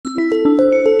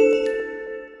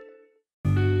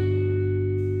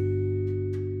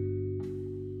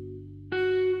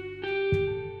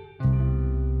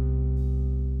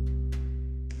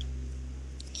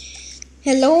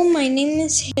Hello, my name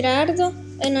is Gerardo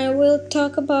and I will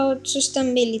talk about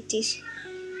sustainabilities.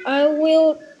 I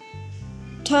will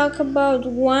talk about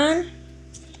one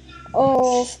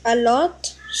of a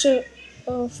lot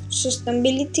of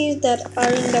sustainabilities that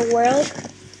are in the world.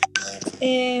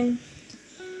 Um,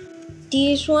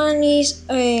 this one is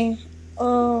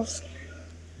of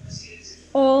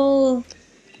all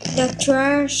the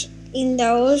trash in the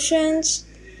oceans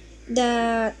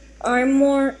that are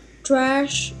more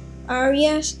trash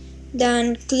areas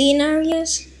than clean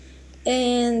areas,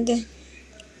 and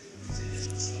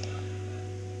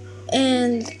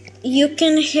and you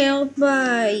can help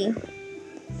by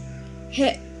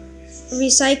he-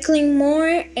 recycling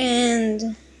more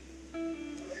and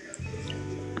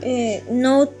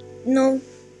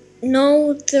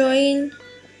no throwing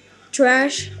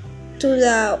trash to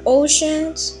the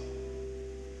oceans.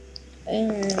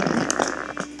 And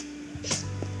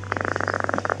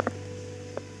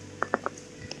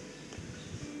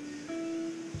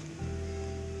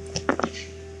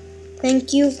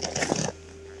thank you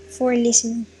for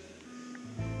listening.